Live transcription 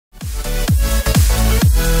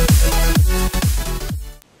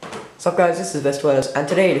What's up guys, this is Bestwellers, and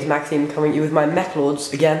today it is Maxime coming at you with my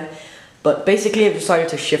Meklords again, but basically I've decided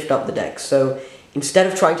to shift up the deck. So instead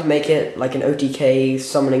of trying to make it like an OTK,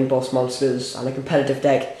 summoning boss monsters, and a competitive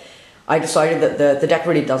deck, I decided that the deck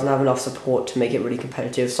really doesn't have enough support to make it really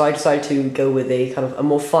competitive, so I decided to go with a kind of a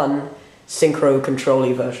more fun, Synchro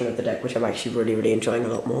control-y version of the deck, which I'm actually really enjoying a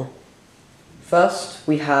lot more. First,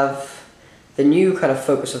 we have the new kind of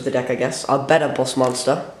focus of the deck, I guess, our better boss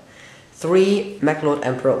monster. 3 Meklord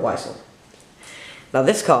Emperor Wisel. Now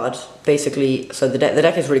this card, basically, so the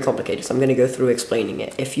deck is really complicated, so I'm going to go through explaining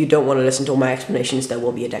it. If you don't want to listen to all my explanations, there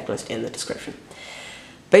will be a deck list in the description.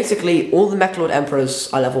 Basically, all the Meklord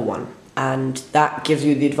Emperors are level 1, and that gives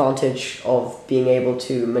you the advantage of being able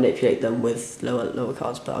to manipulate them with lower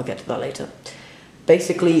cards, but I'll get to that later.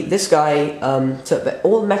 Basically, this guy,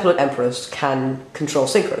 all Meklord Emperors can control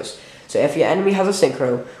Synchros. So if your enemy has a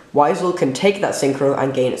Synchro, Wisel can take that Synchro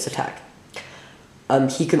and gain its attack.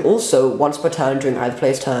 He can also, once per turn during either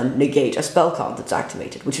player's turn, negate a spell card that's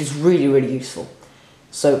activated, which is really useful.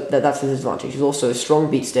 So that's his advantage. He's also a strong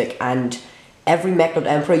beat stick, and every Meklord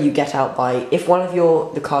Emperor you get out by, if one of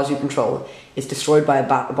the cards you control is destroyed by a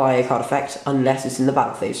card effect, unless it's in the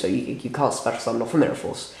battle phase, so you can't special summon off a Mirror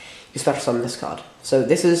Force. You special summon this card. So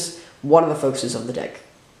this is one of the focuses of the deck.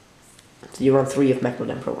 So you run 3 of Meklord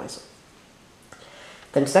Emperor Wisel.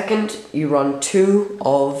 Then second, you run 2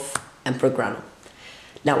 of Emperor Granel.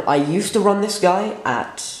 Now, I used to run this guy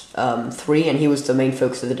at 3, and he was the main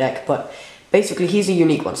focus of the deck, but basically he's a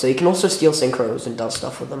unique one, so he can also steal Synchros and does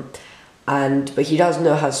stuff with them. But he has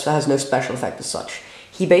no special effect as such.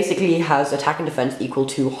 He basically has attack and defense equal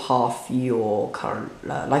to half your current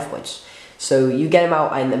life points. So you get him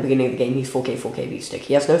out in the beginning of the game, he's 4k beat stick.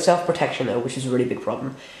 He has no self-protection though, which is a really big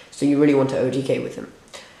problem, so you really want to OTK with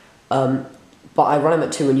him. But I run him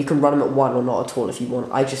at 2, and you can run him at 1 or not at all if you want.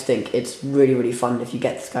 I just think it's really fun if you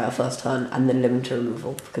get this guy at first turn and then limit to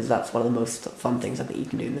removal, because that's one of the most fun things I think you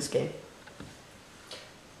can do in this game.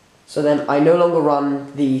 So then I no longer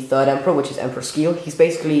run the 3rd Emperor, which is Emperor Skiel. He's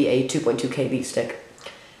basically a 2.2k beat stick,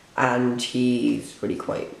 and he's really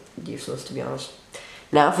quite useless, to be honest.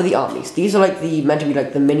 Now for the armies. These are meant to be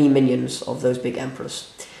like the mini minions of those big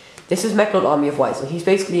emperors. This is Meklord Army of Wisel. He's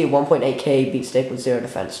basically a 1.8k beat stick with 0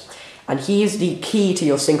 defense. And he is the key to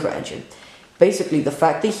your Synchro engine. Basically, the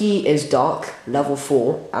fact that he is dark, level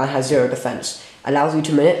 4, and has 0 defense, allows you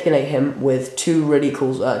to manipulate him with 2 really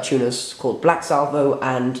cool tuners called Black Salvo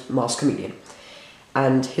and Chameleon.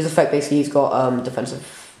 And his effect, basically, he's got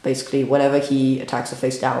defensive, basically, whenever he attacks a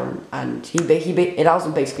face down, and it allows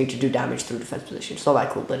him basically to do damage through defense position. It's not that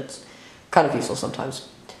cool, but it's kind of useful sometimes.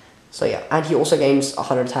 So yeah, and he also gains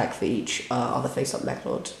 100 attack for each other face-up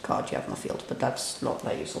Meklord card you have on the field, but that's not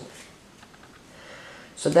that useful.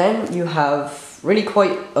 So then you have really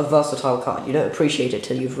quite a versatile card. You don't appreciate it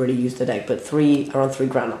till you've really used the deck, but around 3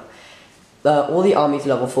 Granel. All the armies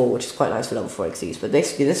level 4, which is quite nice for level 4 XCs, but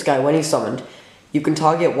basically this guy, when he's summoned, you can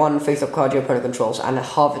target 1 face-up card your opponent controls and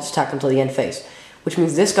halve its attack until the end phase, which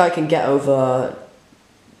means this guy can get over,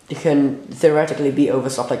 he can theoretically beat over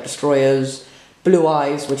stuff like Destroyers, Blue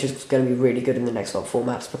Eyes, which is going to be really good in the next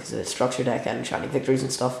formats because of its structure deck and Shining Victories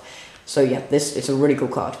and stuff. So yeah, it's a really cool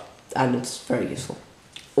card, and it's very useful.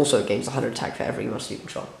 Also, it gains 100 attack for every monster you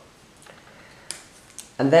control.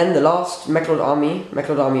 And then the last Meklord Army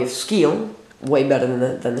of Skiel, way better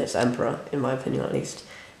than this Emperor, in my opinion at least.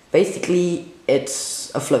 Basically,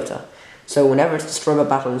 it's a floater. So whenever it's destroyed by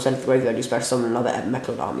battle and sent to the graveyard, you special summon another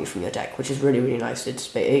Meklord army from your deck, which is really nice.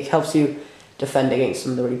 It helps you defend against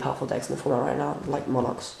some of the really powerful decks in the format right now, like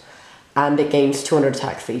Monarchs. And it gains 200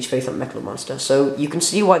 attack for each face-up Meklord monster. So you can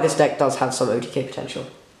see why this deck does have some OTK potential.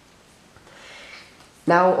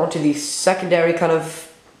 Now onto the secondary kind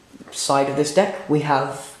of side of this deck, we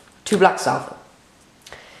have 2 Black Salvo,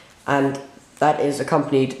 and that is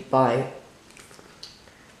accompanied by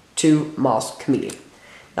 2 Chameleon.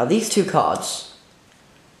 Now these 2 cards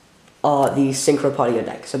are the Synchro part of your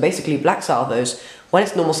deck. So basically Black Salvos, when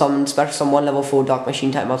it's normal summoned, special summon 1 level 4 Dark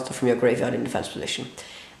Machine type monster from your graveyard in defense position.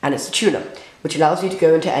 And it's a tuner, which allows you to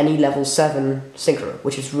go into any level 7 Synchro,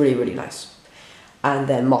 which is really nice. And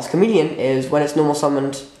then Chameleon is when it's normal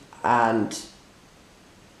summoned, and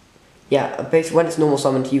yeah, basically when it's normal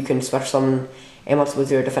summoned, you can special summon a monster with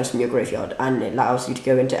 0 defense from your graveyard, and it allows you to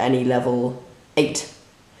go into any level 8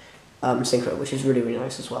 Synchro, which is really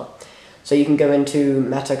nice as well. So you can go into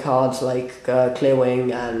meta cards like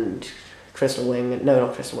Clearwing and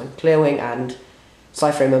Clearwing and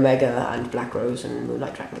Cyframe Omega and Black Rose and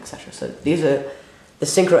Moonlight Dragon, etc. So these are the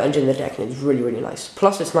Synchro engine in the deck, and it's really nice.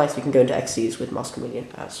 Plus it's nice you can go into XCs with Chameleon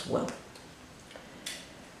as well.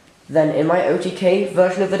 Then in my OTK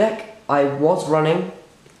version of the deck, I was running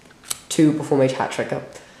 2 Performage Hat Tricker,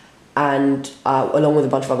 and along with a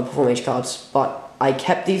bunch of other Performage cards, but I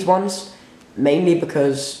kept these ones mainly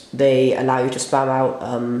because they allow you to spam out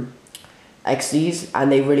XDs,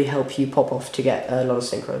 and they really help you pop off to get a lot of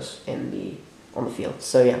synchros on the field.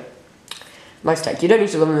 So yeah, nice deck. You don't need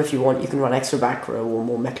to run them if you want. You can run extra back row or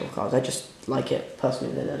more Meklord cards. I just like it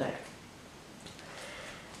personally in the deck.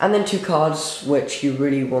 And then 2 cards which you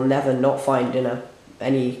really will never not find in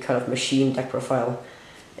any kind of machine deck profile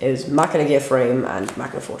is Maxime Gearframe and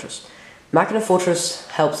Maxime Fortress. Maxime Fortress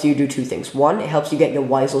helps you do 2 things. One, it helps you get your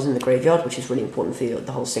Wisels in the graveyard, which is really important for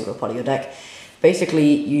the whole synchro part of your deck.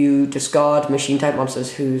 Basically, you discard machine type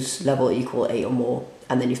monsters whose level equal 8 or more,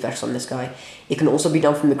 and then you special summon this guy. It can also be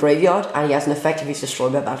done from the graveyard, and he has an effect if he's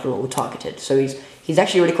destroyed by battle or targeted. So he's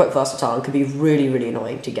actually really quite versatile and can be really, really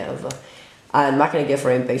annoying to get over. And Maxime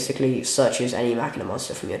Gearframe basically searches any Maxime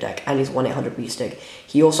monster from your deck, and he's 1/800 B-Stick.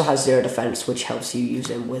 He also has 0 defense, which helps you use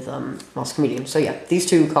him with Chameleon. So yeah, these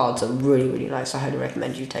 2 cards are really, really nice. I highly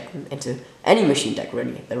recommend you take them into any machine deck,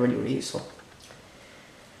 really. They're really, really useful.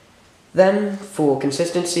 Then, for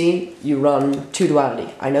consistency, you run 2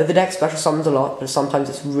 Duality. I know the deck special summons a lot, but sometimes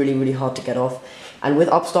it's really, really hard to get off. And with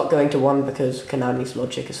Upstock going to 1 because Konami's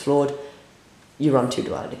logic is flawed, you run 2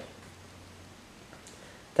 Duality.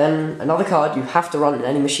 Then, another card you have to run in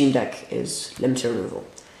any machine deck is Limited Removal.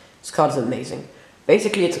 This card is amazing.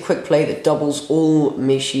 Basically, it's a quick play that doubles all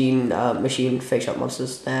machine face-up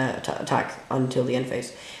monsters, their attack until the end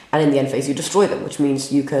phase. And in the end phase, you destroy them, which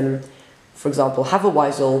means you can, for example, have a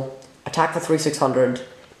Wisel, attack for 3/600,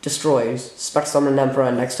 destroys, spec summon an Emperor,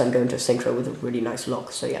 and next turn go into a Synchro with a really nice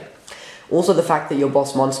lock, so yeah. Also, the fact that your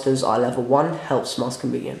boss monsters are level 1 helps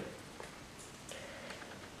Chameleon.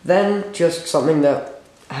 Then, just something that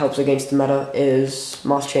helps against the meta is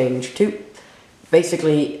Mass Change 2.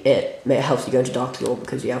 Basically, it helps you go into Dark Lore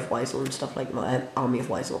because you have Wisel and stuff like Army of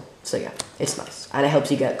Wisel, so yeah, it's nice. And it helps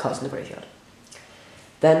you get cards in the graveyard.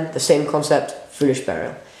 Then, the same concept, Foolish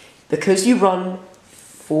Burial. Because you run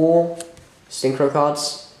 4 synchro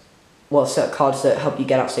cards, well, set cards that help you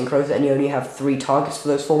get out synchros, and you only have 3 targets for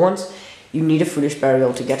those 4 ones, you need a Foolish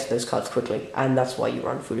Burial to get to those cards quickly, and that's why you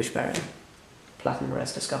run Foolish Burial. Platinum Rare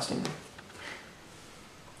is disgusting.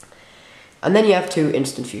 And then you have 2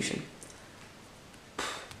 Instant Fusion.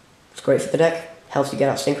 It's great for the deck, helps you get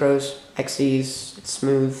out synchros, XCs, it's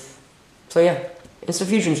smooth. So yeah, Instant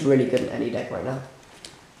Fusion is really good in any deck right now.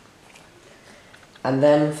 And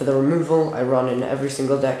then for the removal, I run in every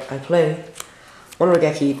single deck I play 1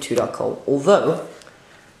 Regeki, 2 Dark Hole. Although,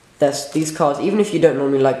 these cards, even if you don't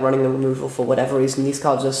normally like running the removal for whatever reason, these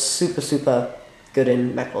cards are super, super good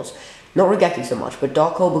in Meklords. Not Regeki so much, but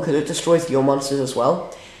Dark Hole, because it destroys your monsters as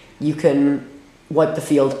well, you can wipe the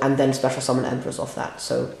field and then special summon Emperors off that.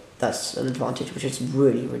 So that's an advantage, which is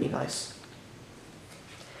really, really nice.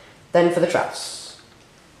 Then for the traps.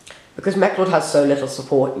 Because Meklord has so little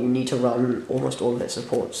support, you need to run almost all of its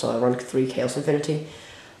support, so I run 3 Chaos Infinity.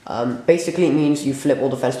 Basically it means you flip all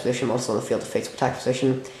defense position monsters on the field to fatal attack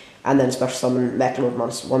position, and then special summon Meklord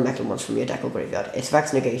monster, 1 Meklord monster from your deck or graveyard. Its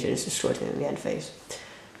effect's negated and it's destroyed in the end phase.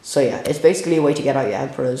 So yeah, it's basically a way to get out your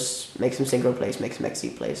Emperors, make some Synchro plays, make some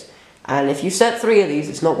XC plays. And if you set 3 of these,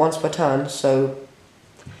 it's not once per turn, so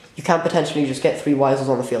you can potentially just get 3 Wisels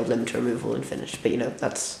on the field, limit removal and finish. But you know,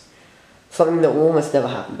 that's something that will almost never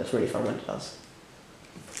happen, but it's really fun when it does.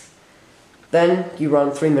 Then you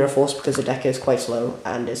run 3 Mirror Force because the deck is quite slow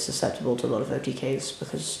and is susceptible to a lot of OTKs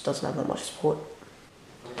because it doesn't have that much support.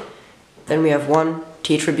 Then we have 1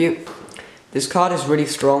 T-Tribute. This card is really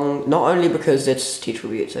strong, not only because it's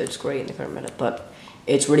T-Tribute, so it's great in the current meta, but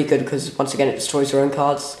it's really good because, once again, it destroys your own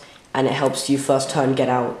cards, and it helps you first turn get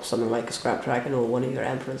out something like a Scrap Dragon or one of your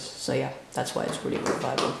Emperors. So yeah, that's why it's really, really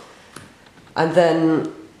viable. And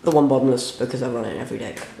then the 1 Bottomless, because I run it in every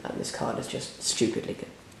deck, and this card is just stupidly good.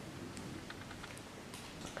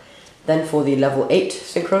 Then for the level 8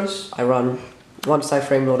 Synchros, I run 1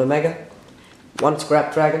 Gearframe Lord Omega, 1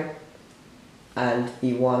 Scrap Dragon, and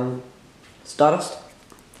the 1 Stardust.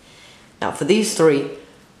 Now for these 3,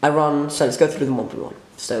 I run, so let's go through them one by one.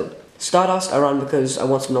 So Stardust I run because I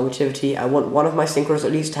want some longevity. I want one of my Synchros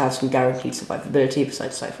at least to have some guaranteed survivability,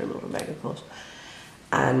 besides Gearframe Lord Omega of course.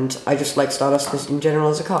 And I just like Stardust in general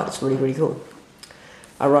as a card, it's really, really cool.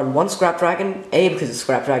 I run 1 Scrap Dragon, A, because it's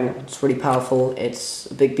Scrap Dragon, it's really powerful, it's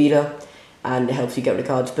a big beater, and it helps you get rid of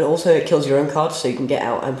cards, but also it kills your own cards, so you can get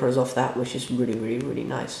out Emperors off that, which is really, really, really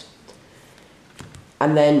nice.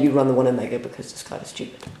 And then you run the 1 Omega because this card is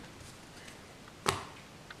stupid.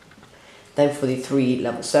 Then for the 3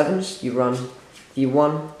 level 7s, you run the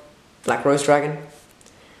 1 Black Rose Dragon,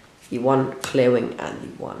 the one Clearwing, and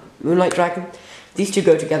the one Moonlight Dragon. These two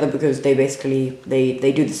go together because they basically,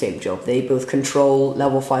 they do the same job. They both control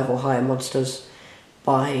level 5 or higher monsters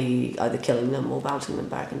by either killing them or bouncing them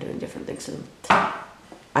back and doing different things to them.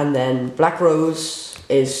 And then Black Rose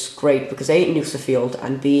is great because A, it nukes the field,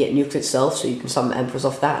 and B, it nukes itself, so you can summon Emperors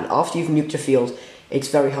off that, and after you've nuked your field, it's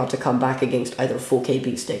very hard to come back against either a 4k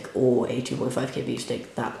beat stick or a 2.5k beat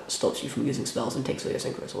stick that stops you from using spells and takes all your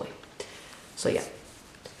synchros away. So yeah,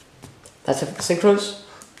 that's it for the synchros.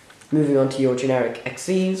 Moving on to your generic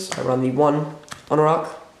XCs, I run the 1 Honor Arc,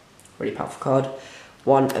 really powerful card,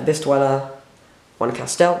 1 Abyss Dweller, 1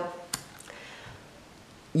 Castel.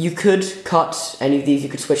 You could cut any of these, you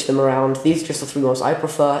could switch them around. These are just the 3 ones I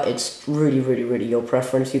prefer. It's really your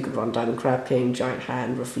preference. You could run Diamond Crab King, Giant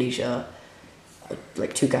Hand, Rafflesia,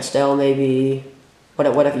 like 2 Castel maybe,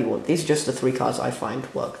 whatever you want. These are just the 3 cards I find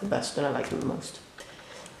work the best and I like them the most.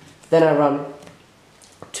 Then I run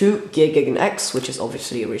 2 Gear Gigan X, which is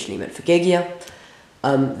obviously originally meant for Gear Gear.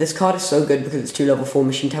 This card is so good because it's 2 level 4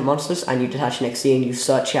 machine type monsters, and you detach an XC and you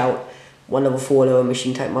search out 1 level 4 lower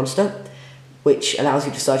machine type monster, which allows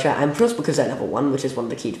you to search out Emperors because they're level 1, which is one of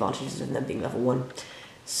the key advantages of them being level 1.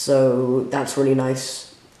 So that's really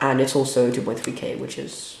nice, and it's also 2.3k, which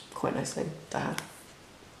is quite a nice thing to have.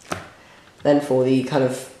 Then for the kind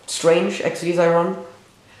of strange XCs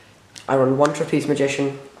I run 1 Trapeze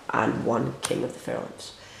Magician and 1 King of the Fair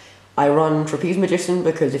Lamps. I run Trapeze Magician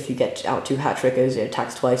because if you get out 2 hat triggers, it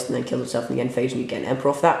attacks twice and then kills itself in the end phase, and you get an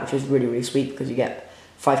Emperor off that, which is really sweet because you get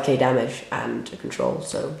 5k damage and a control,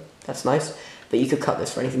 so that's nice. But you could cut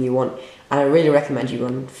this for anything you want, and I really recommend you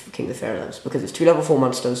run King of the Fair Lamps because it's 2 level 4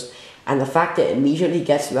 monsters, and the fact that it immediately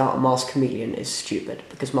gets you out a Masked Chameleon is stupid,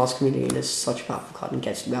 because Masked Chameleon is such a powerful card and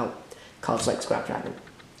gets you out cards like Scrap Dragon.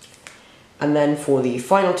 And then for the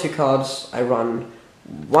final 2 cards, I run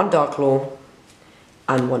 1 Darklaw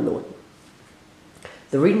and 1 Norton.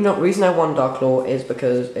 The reason I won Darklaw is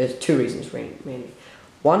because there's 2 reasons mainly.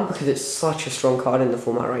 1, because it's such a strong card in the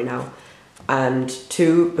format right now, and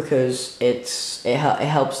 2, because it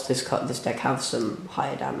helps this deck have some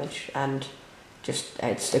higher damage, and just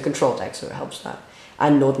it's a control deck, so it helps that.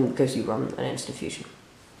 And Norton because you run an instant fusion.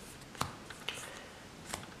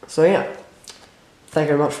 So yeah, thank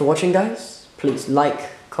you very much for watching, guys. Please like,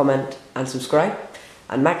 comment, and subscribe.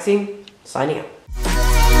 And Maxime signing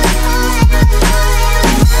out.